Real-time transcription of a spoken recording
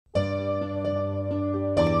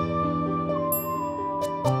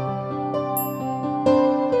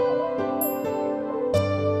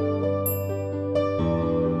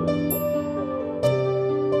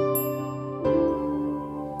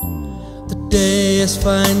day has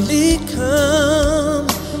finally come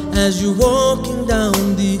as you're walking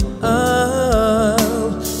down the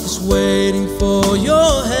aisle, just waiting for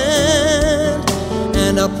your hand.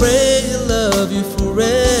 And I pray He'll love you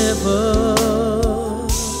forever,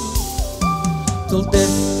 till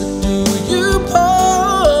death do you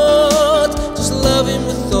part. Just love Him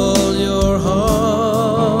with all your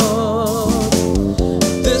heart.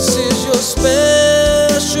 This is your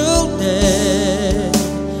special day.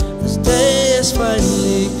 This day has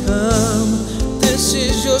finally come. This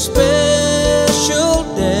is your special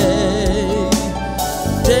day.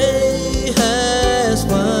 The day has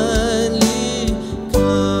finally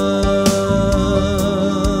come.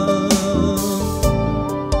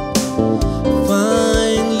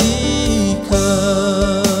 Finally come.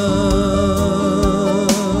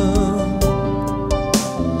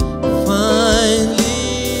 Finally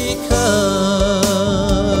come.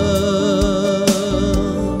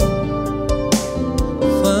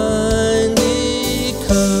 Finally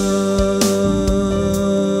come.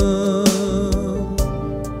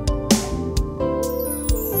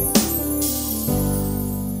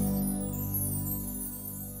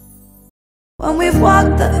 When we've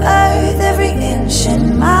walked the earth every inch and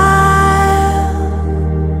mile,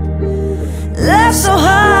 laughed so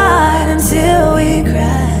hard until we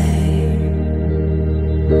cried,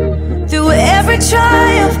 through every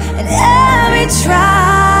triumph and every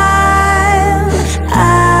trial,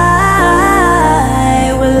 I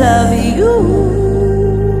will love you,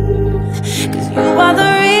 'cause you are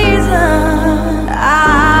the reason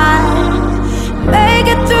I make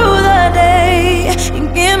it through the day. You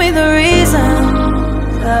give me the reason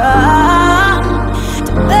to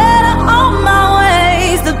better all my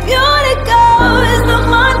ways. The beauty goes, the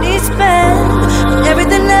money spent,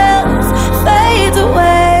 everything else fades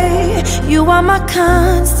away. You are my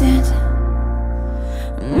constant.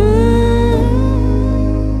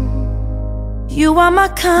 You are my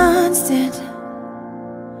constant.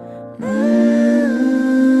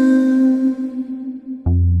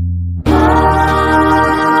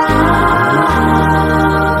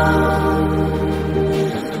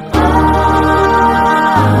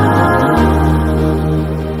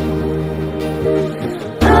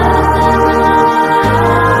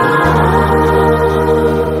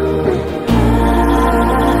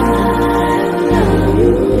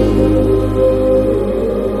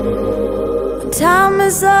 Time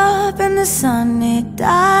is up and the sun it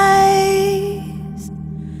dies,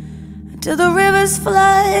 till the rivers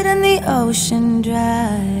flood and the ocean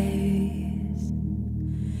dries.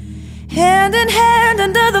 Hand in hand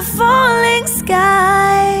under the falling sky,